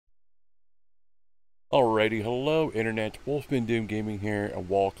Alrighty, hello internet, Wolfman Doom Gaming here, and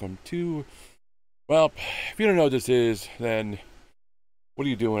welcome to, well, if you don't know what this is, then what are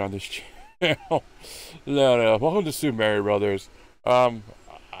you doing on this channel? No, welcome to Super Mario Brothers.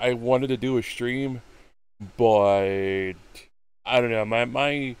 I wanted to do a stream, but I don't know,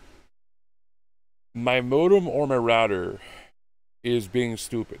 my modem or my router is being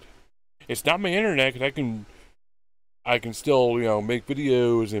stupid. It's not my internet, because I can still, make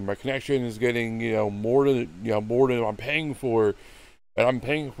videos, and my connection is getting, more than I'm paying for, and I'm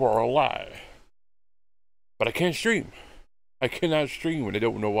paying for a lot. But I can't stream. I cannot stream, and I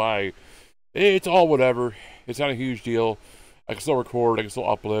don't know why. It's all whatever. It's not a huge deal. I can still record, I can still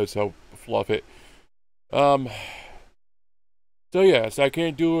upload, so fluff it. So yeah, so I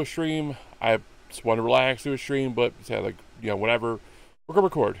can't do a stream. I just want to relax, do a stream, but say whatever. We're gonna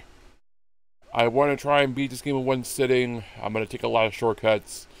record. I want to try and beat this game in one sitting. I'm going to take a lot of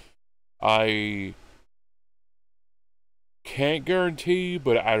shortcuts. I can't guarantee,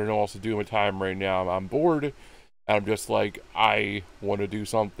 but I don't know what else to do in my time right now. I'm bored, and I'm just like, I want to do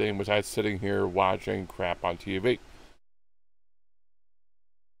something besides sitting here watching crap on TV.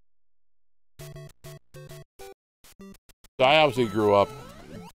 So I obviously grew up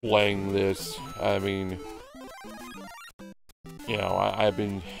playing this. I mean,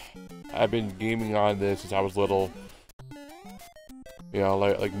 I've been gaming on this since I was little.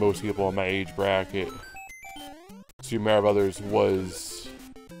 Like most people in my age bracket. Super Mario Brothers was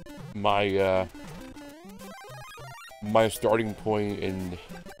my my starting point, and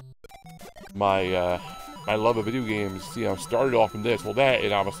my my love of video games, started off from this. Well, that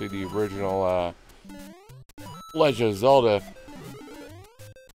and obviously the original Legend of Zelda.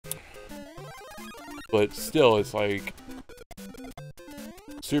 But still, it's like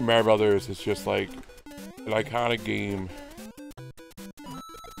Super Mario Brothers is just like an iconic game.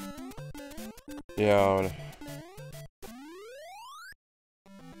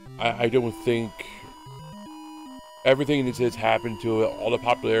 I don't think everything that's happened to it, all the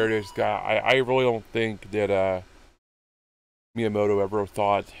popularity it's got, I really don't think that Miyamoto ever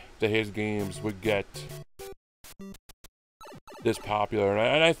thought that his games would get this popular.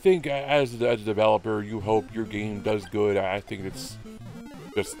 And I think as a developer, you hope your game does good. I think it's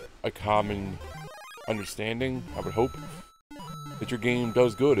just a common understanding, I would hope, that your game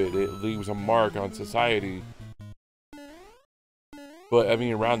does good. It leaves a mark on society. But, I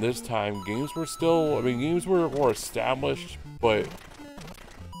mean, around this time, games were still, games were more established, but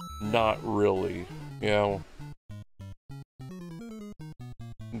not really,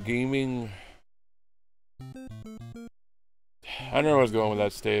 Gaming, I don't know where I was going with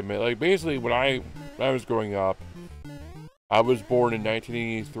that statement. Like, basically, when I was growing up, I was born in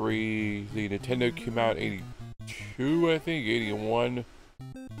 1983. The Nintendo came out in 82, I think, 81.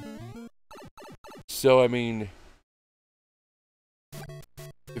 So, I mean,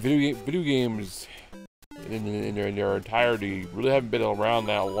 video games in their entirety really haven't been around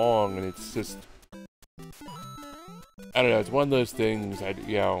that long, and it's just, I don't know, it's one of those things, and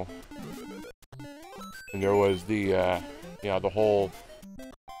there was the, the whole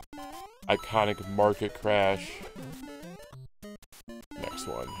iconic market crash. Next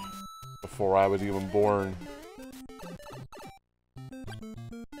one. Before I was even born. I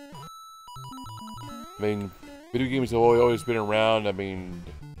mean, video games have always been around. I mean,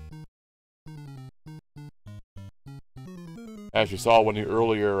 as you saw one of the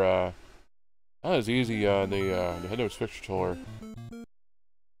earlier, that was easy on the Nintendo Switch controller.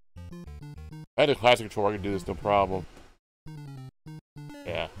 I had a classic controller, I could do this no problem.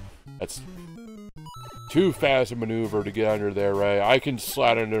 Yeah, that's too fast a maneuver to get under there, right? I can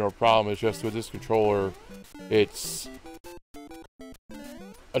slide under no problem. It's just with this controller, it's,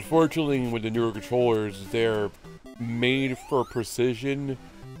 unfortunately, with the newer controllers, they're made for precision,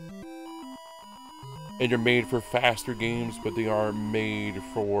 and they're made for faster games, but they aren't made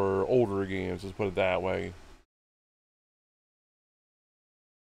for older games, let's put it that way.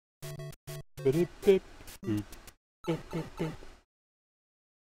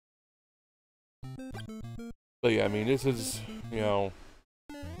 But yeah, I mean, this is, I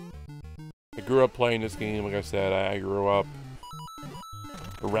grew up playing this game, like I said. I grew up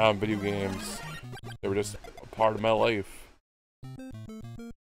around video games. They were just a part of my life.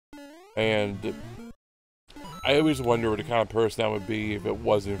 And I always wonder what the kind of person I would be if it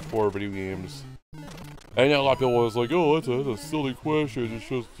wasn't for video games. I know a lot of people was like, oh, that's a silly question, it's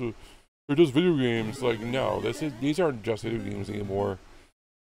just, they're just video games. Like, no, these aren't just video games anymore.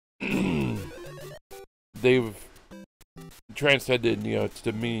 They've transcended,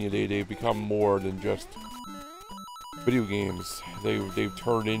 to me, they've become more than just video games. They've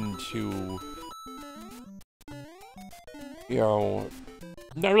turned into you know,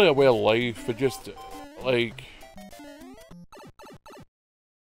 not really a way of life, but just like,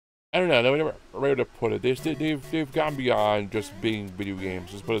 I don't know, the way to put it. They've gone beyond just being video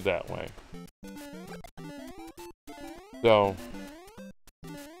games. Just put it that way. So,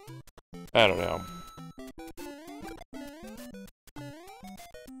 I don't know.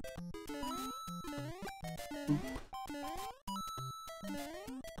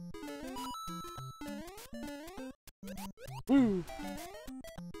 Woo!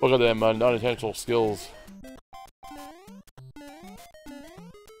 Look at them unintentional skills.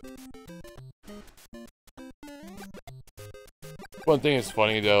 One thing that's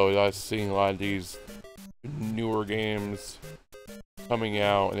funny though is I was seeing a lot of these newer games coming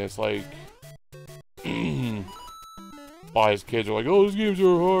out, and it's like, a lot of these kids are like, "Oh, these games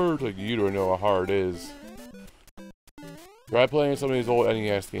are hard." Like, you don't know how hard it is. Try playing some of these old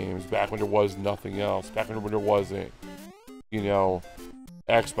NES games back when there was nothing else. Back when there wasn't, you know,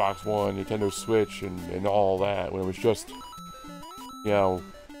 Xbox One, Nintendo Switch, and all that. When it was just, you know,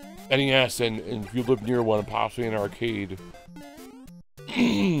 NES, and if you lived near one, possibly an arcade.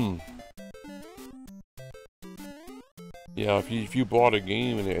 You know, if you bought a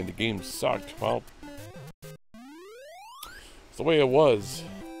game and the game sucked, well, it's the way it was.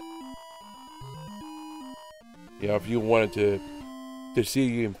 You know, if you wanted to see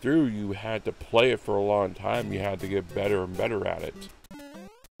a game through, you had to play it for a long time. You had to get better and better at it.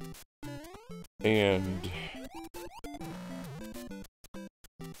 And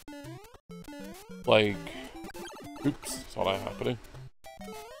like, oops, saw that happening.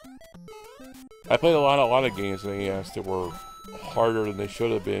 I played a lot of games in NES that were harder than they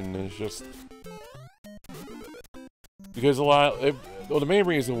should have been, and it's just because well, the main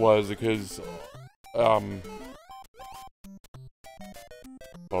reason was because hold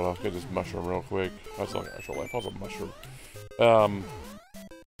on, let's get this mushroom real quick. That's not actual life, that was a mushroom. A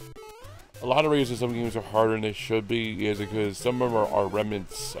lot of reasons some games are harder than they should be is because some of them are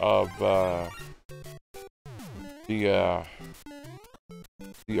remnants of the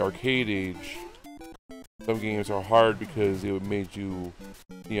arcade age. Some games are hard because it made you,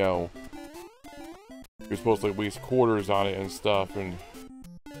 you know, you're supposed to like waste quarters on it and stuff, and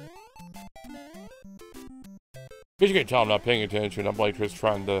as you can tell, I'm not paying attention. I'm like just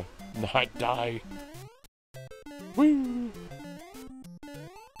trying to not die. Woo!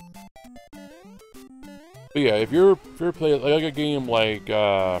 But yeah, if you're playing like a game like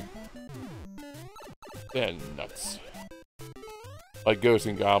nuts. Like Ghosts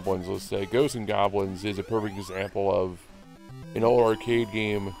and Goblins, let's say. Ghosts and Goblins is a perfect example of an old arcade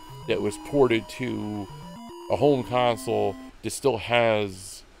game that was ported to a home console that still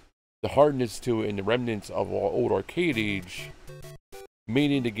has the hardness to it and the remnants of old arcade age,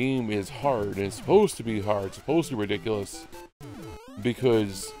 meaning the game is hard, and it's supposed to be hard, it's supposed to be ridiculous,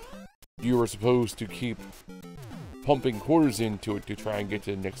 because you were supposed to keep pumping quarters into it to try and get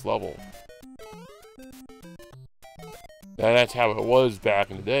to the next level. And that's how it was back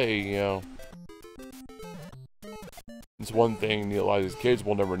in the day, you know. It's one thing that a lot of these kids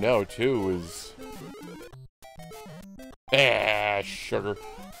will never know, too, is... sugar.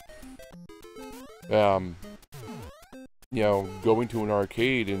 You know, going to an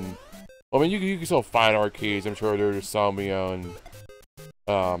arcade and... I mean, you can still find arcades, I'm sure there's some, you know, and...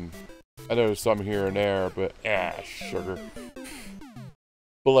 I know there's some here and there, but... sugar.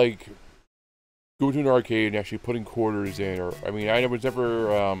 But, like... Go to an arcade and actually putting quarters in, or I mean, I was never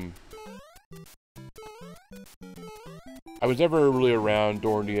really around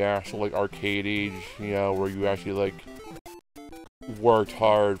during the actual like arcade age, you know, where you actually like worked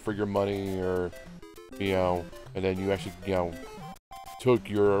hard for your money, or you know, and then you actually, you know, took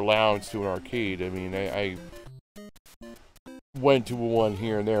your allowance to an arcade. I mean, I went to one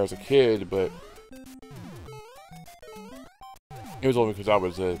here and there as a kid, but it was only because I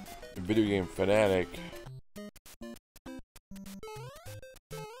was a video game fanatic.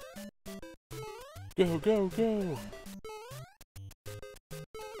 Go, go, go!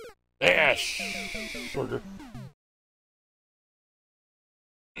 Sugar.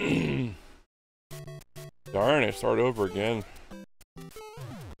 Darn, I start over again.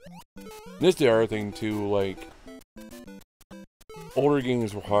 This is the other thing too, like, older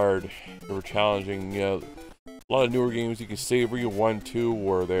games were hard, they were challenging, you know. A lot of newer games you can save where you want to,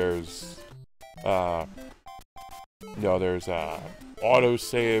 where there's, you know, there's,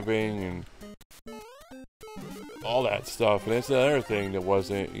 auto-saving and all that stuff, and that's another thing that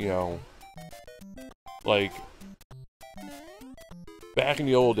wasn't, you know, like, back in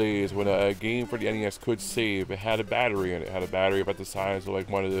the old days when a game for the NES could save, it had a battery in it. It had a battery about the size of, like,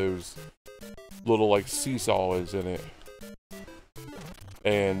 one of those little, like, seesaws in it.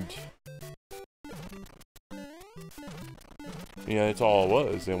 And you know, that's all it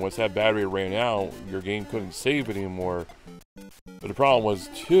was. And once that battery ran out, your game couldn't save anymore. But the problem was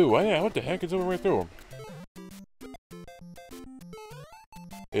too, yeah, what the heck is over right through them?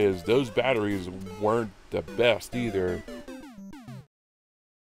 Is those batteries weren't the best either.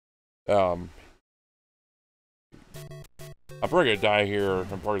 I'm probably gonna die here. I'm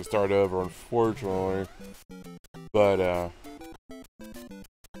probably gonna start over, unfortunately. But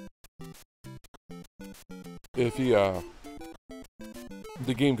if you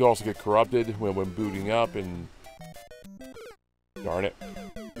the game could also get corrupted when booting up, and darn it,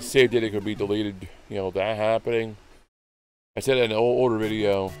 the save data could be deleted. You know, that happening. I said in an older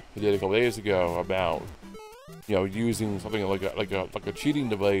video I did a couple days ago about, you know, using something like a cheating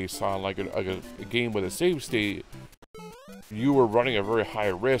device on like a game with a save state. You were running a very high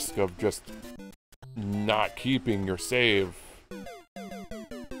risk of just not keeping your save.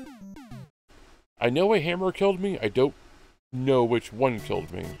 I know a hammer killed me. I don't know which one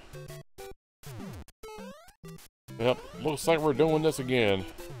killed me. Yep, looks like we're doing this again.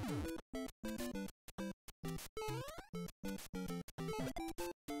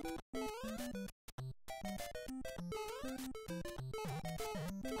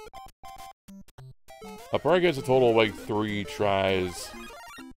 I'll probably get a total of like 3 tries.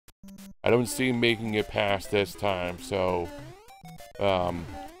 I don't see making it past this time, so darn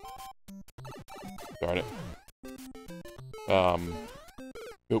it.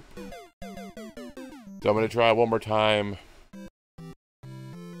 Nope. So I'm gonna try one more time.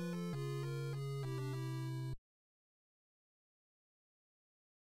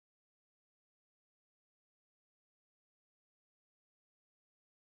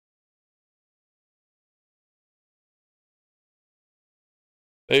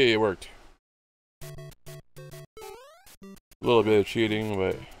 Hey, it worked. A little bit of cheating,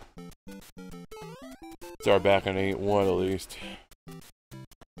 but start back on 8-1 at least.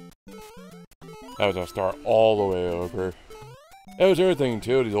 That was gonna start all the way over. That was everything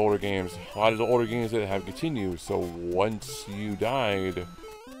too, these older games. A lot of the older games didn't have continue, so once you died,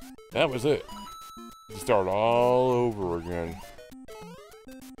 that was it. You start all over again.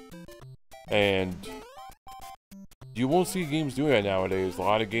 And you won't see games doing that nowadays. A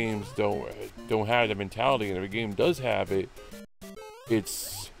lot of games don't have the mentality, and if a game does have it,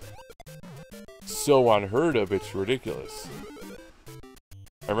 it's so unheard of, it's ridiculous.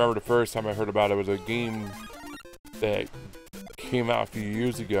 I remember the first time I heard about it was a game that came out a few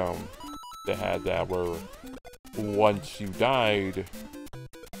years ago that had that, where once you died,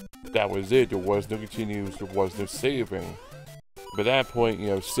 that was it. There was no continues, there was no saving. But at that point, you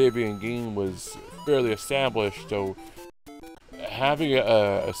know, saving a game was fairly established, so having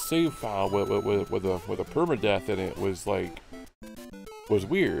a save file with a permadeath in it was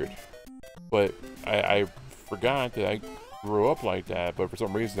weird. But I forgot that I grew up like that, but for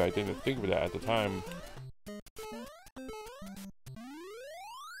some reason I didn't think of that at the time.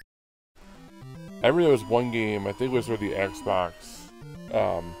 I remember there was one game, I think it was for the Xbox.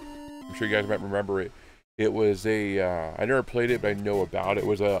 I'm sure you guys might remember it. It was a, I never played it, but I know about it. It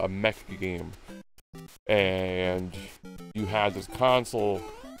was a mech game. And you had this console,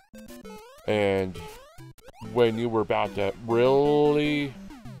 and when you were about to, really?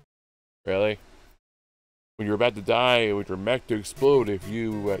 When you were about to die with your mech to explode, if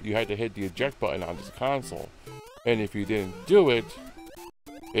you had to hit the eject button on this console. And if you didn't do it,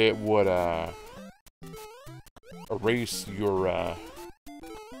 it would erase your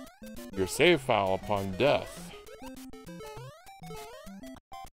save file upon death.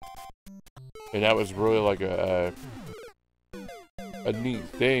 And that was really like a neat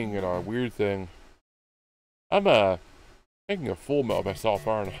thing and a weird thing. I'm making a fool of myself,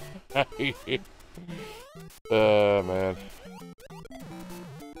 aren't I? Man.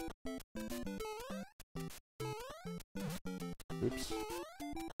 Oops.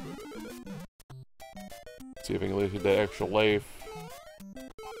 See if I can at least get that extra life.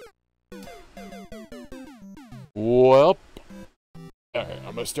 Well, alright,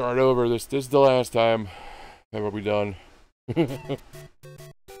 I'm gonna start over. This is the last time. Then we'll be done.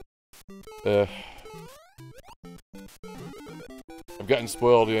 I've gotten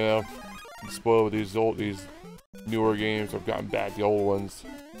spoiled, you know. I'm spoiled with these newer games. I've gotten back the old ones.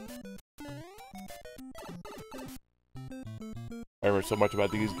 I remember so much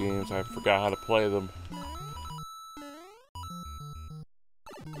about these games, I forgot how to play them.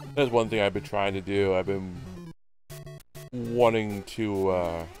 That's one thing I've been trying to do. I've been wanting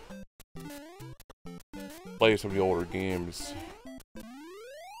to play some of the older games.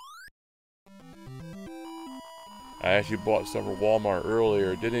 I actually bought some from Walmart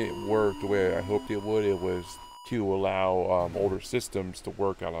earlier. It didn't work the way I hoped it would. It was to allow older systems to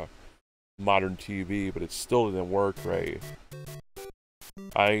work on a modern TV, but it still didn't work right.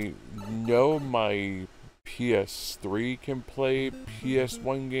 I know my PS3 can play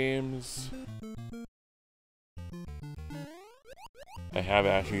PS1 games. I have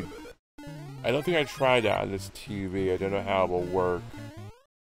actually... I don't think I tried that on this TV. I don't know how it will work.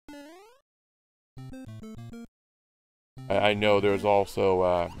 I know there's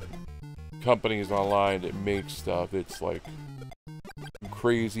also companies online that make stuff. It's like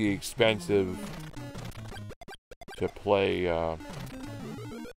crazy expensive to play, you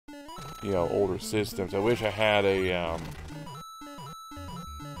know, older systems. I wish I had a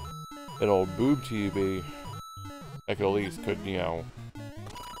an old boob TV. I could at least you know,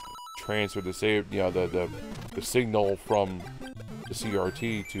 transfer the save, you know, the signal from the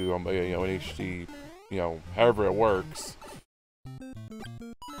CRT to you know, an HD, you know, however it works.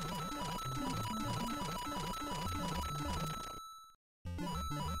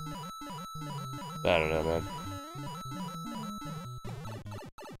 I don't know, man.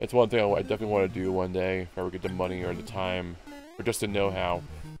 It's one thing I definitely want to do one day, if I ever get the money or the time, or just the know-how,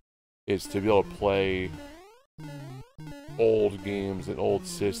 is to be able to play old games and old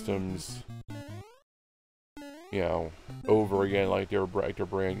systems, you know, over again, like they're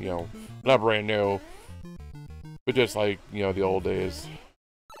brand, you know, not brand new, but just like, you know, the old days.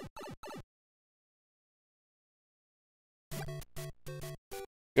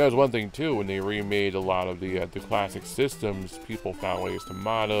 That was one thing too, when they remade a lot of the classic systems, people found ways to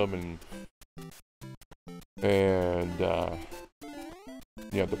mod them and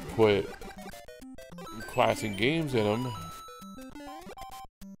you know, to put classic games in them.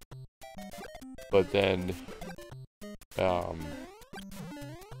 But then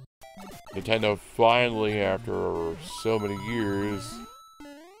Nintendo finally, after so many years,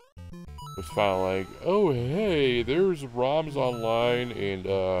 was finally like, oh hey, there's ROMs online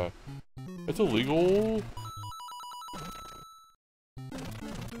and it's illegal.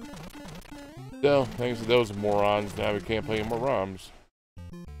 So, thanks to those morons, now we can't play any more ROMs.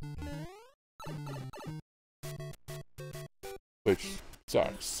 Which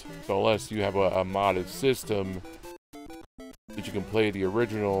sucks. So unless you have a modded system that you can play the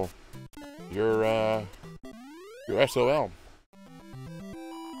original, you're SOL.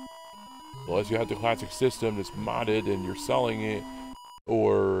 Unless you have the classic system that's modded and you're selling it,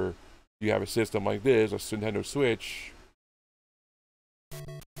 or you have a system like this, a Nintendo Switch.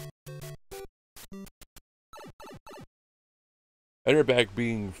 I remember back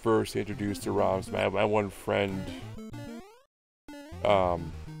being first introduced to ROMs, my one friend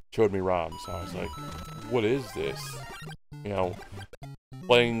showed me ROMs. So I was like, what is this? You know,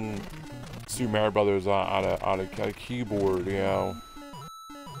 playing Super Mario Brothers on a keyboard, you know,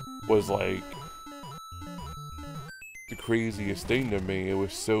 was like the craziest thing to me. It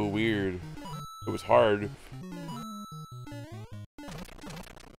was so weird. It was hard.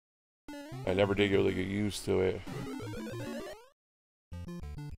 I never did really get used to it.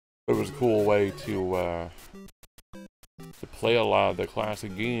 But it was a cool way to play a lot of the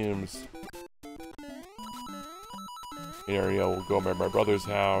classic games. You know, we'll go to my brother's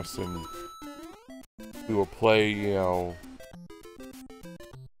house and we will play, you know,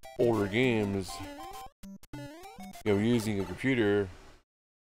 older games, you know, using a computer.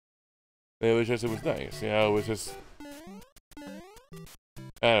 And it was nice, you know, it was just,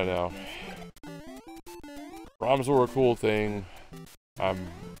 I don't know. ROMs were a cool thing. I'm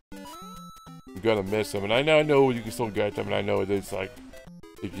gonna miss them, and I know you can still get them, and I know it's like,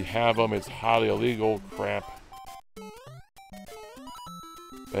 if you have them, it's highly illegal crap.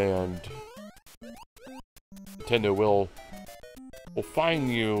 And Nintendo will fine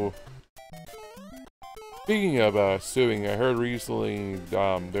you. Speaking of suing, I heard recently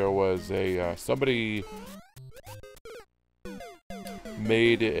there was a somebody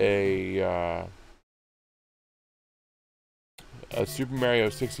made a Super Mario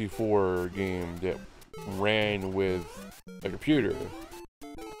 64 game that ran with a computer.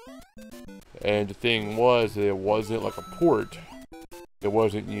 And the thing was that it wasn't like a port. It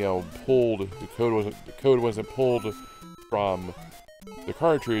wasn't, you know, pulled, the code wasn't pulled from the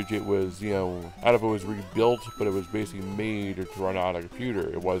cartridge. It was, you know, out of it was rebuilt, but it was basically made to run on a computer.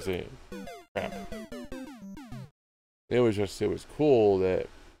 It wasn't crap. It was cool that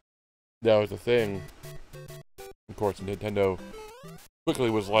was the thing. Of course, Nintendo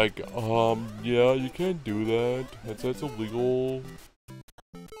quickly was like, yeah, you can't do that. That's illegal.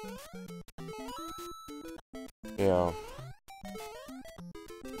 Yeah.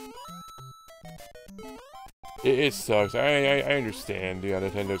 It sucks. I understand, yeah,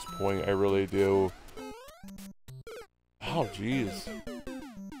 Nintendo's point. I really do. Oh, jeez.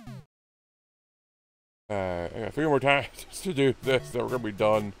 I got 3 more times to do this, then we're gonna be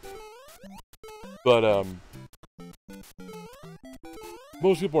done. But,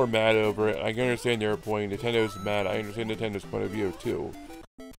 most people are mad over it. I can understand their point. Nintendo's mad. I understand Nintendo's point of view, too.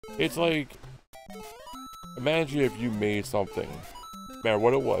 It's like, imagine if you made something. No matter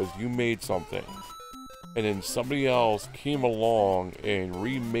what it was, you made something. And then somebody else came along and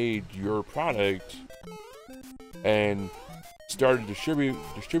remade your product and started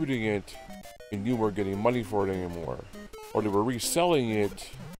distributing it, and you weren't getting money for it anymore. Or they were reselling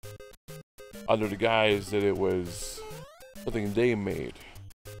it under the guise that it was something they made.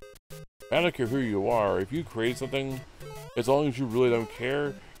 I don't care who you are, if you create something, as long as you really don't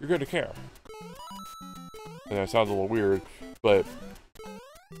care, you're going to care. And that sounds a little weird, but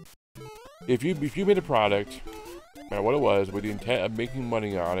if you made a product, no matter what it was, with the intent of making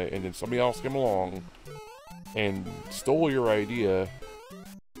money on it, and then somebody else came along and stole your idea,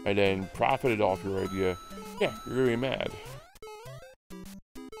 and then profited off your idea, yeah, you're gonna be mad.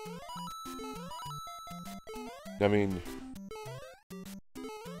 I mean,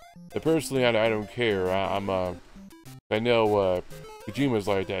 personally, I don't care. I know Kojima's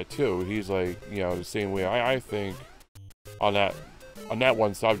like that too. He's like, you know, the same way I think on that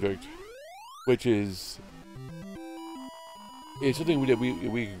one subject, which is it's something that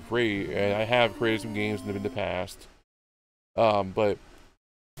we can create, and I have created some games in the past. But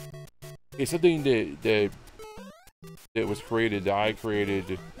it's something that was created, that I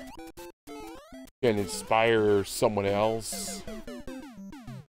created, can inspire someone else,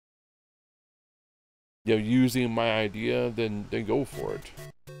 you know, using my idea, then go for it.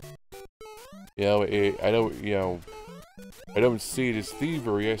 You know, I don't see it as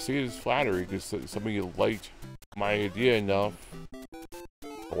thievery, I see it as flattery, because somebody liked my idea enough,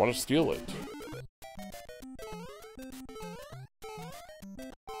 I want to steal it.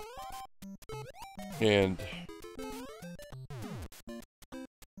 And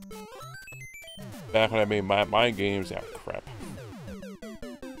back when I made my games, oh crap.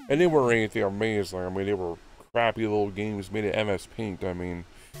 And they weren't anything amazing. I mean, they were crappy little games made in MS Paint. I mean,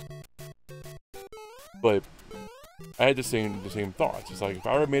 but I had the same thoughts. It's like if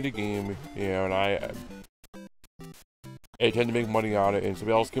I ever made a game, you know, and I tend to make money on it, and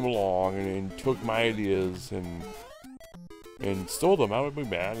somebody else came along and took my ideas and stole them, I would be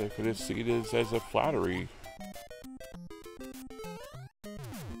mad. I could see it as a flattery.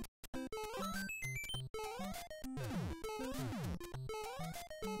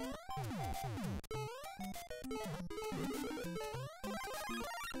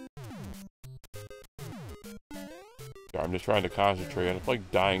 I'm just trying to concentrate. I'm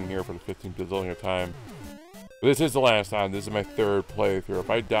like dying here for the 15th bazillionth time. But this is the last time. This is my 3rd playthrough. If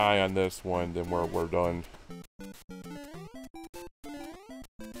I die on this one, then we're done.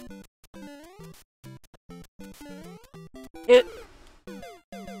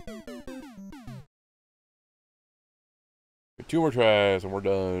 Two more tries and we're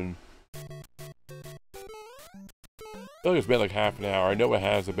done. I feel like it's been like half an hour. I know it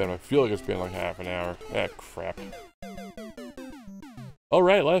hasn't been. I feel like it's been like half an hour. Ah, crap.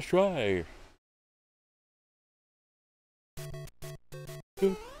 Alright, last try.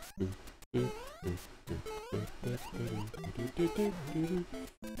 But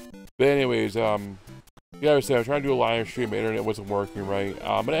anyways, yeah, I was saying, I was trying to do a live stream, my internet wasn't working right.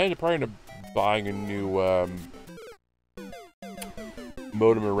 But I ended up probably buying a new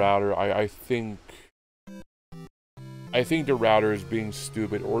modem and router. I think the router is being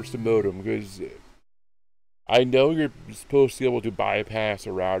stupid, or it's the modem, because I know you're supposed to be able to bypass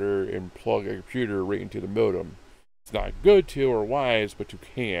a router and plug a computer right into the modem. It's not good to or wise, but you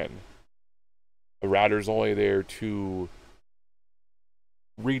can. The router's only there to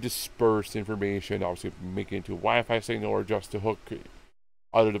redisperse information, obviously make it into a Wi-Fi signal, or just to hook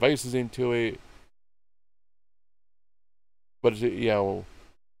other devices into it. But, you know,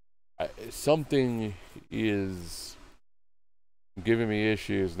 something is giving me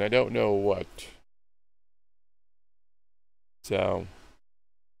issues, and I don't know what. So,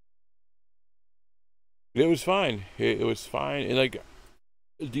 it was fine. It was fine, and like,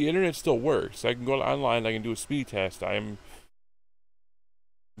 the internet still works. I can go online, I can do a speed test. I'm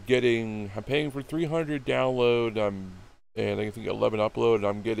paying for 300 download, and I think 11 upload, and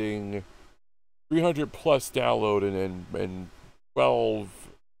I'm getting 300 plus download and 12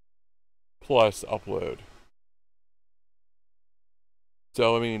 plus upload.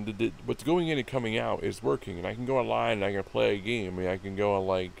 So, I mean, what's going in and coming out is working, and I can go online and I can play a game. I mean, I can go on,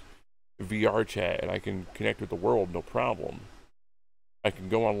 like, VR chat, and I can connect with the world, no problem. I can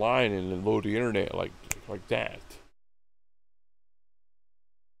go online and then load the internet like that.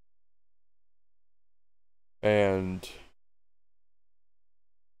 And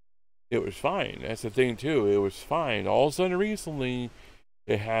it was fine. That's the thing too. It was fine. All of a sudden recently,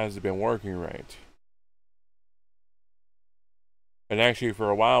 it hasn't been working right. And actually, for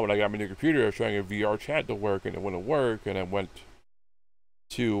a while, when I got my new computer, I was trying to get VR chat to work, and it wouldn't work. And I went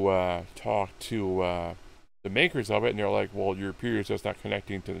to talk to the makers of it, and they're like, "Well, your computer's just not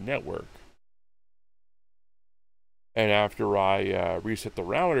connecting to the network." And after I reset the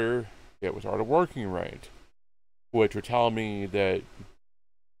router, it was started working right, which would tell me that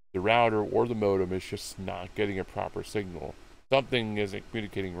the router or the modem is just not getting a proper signal. Something isn't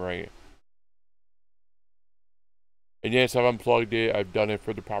communicating right. And yes, I've unplugged it. I've done it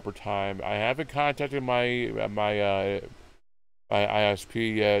for the proper time. I haven't contacted my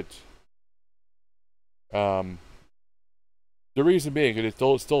ISP yet. The reason being, it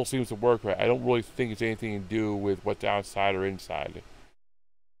still seems to work right. I don't really think it's anything to do with what's outside or inside.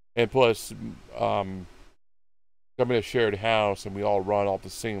 And plus, I'm in a shared house, and we all run off the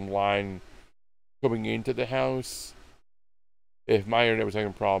same line coming into the house. If my internet was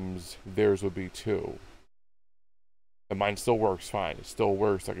having problems, theirs would be too. And mine still works fine. It still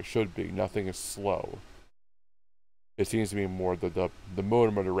works like it should be. Nothing is slow. It seems to be more the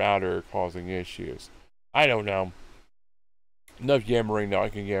modem or the router causing issues. I don't know. Enough yammering now. I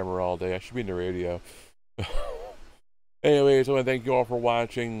can yammer all day. I should be in the radio. Anyways, I want to thank you all for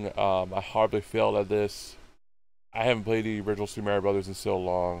watching. I hardly failed at this. I haven't played the original Super Mario Brothers in so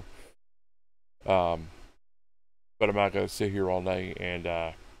long. But I'm not going to sit here all night and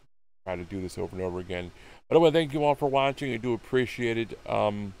try to do this over and over again. But I want to thank you all for watching. I do appreciate it.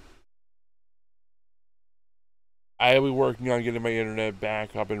 I will be working on getting my internet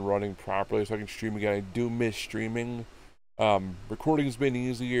back up and running properly so I can stream again. I do miss streaming. Recording has been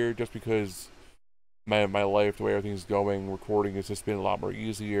easier just because my life, the way everything's going, recording has just been a lot more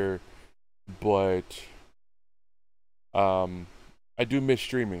easier. But I do miss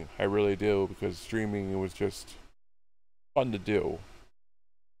streaming. I really do, because streaming was just fun to do.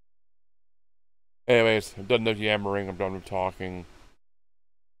 Anyways, I'm done with yammering. I'm done with talking.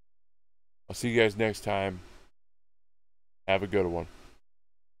 I'll see you guys next time. Have a good one.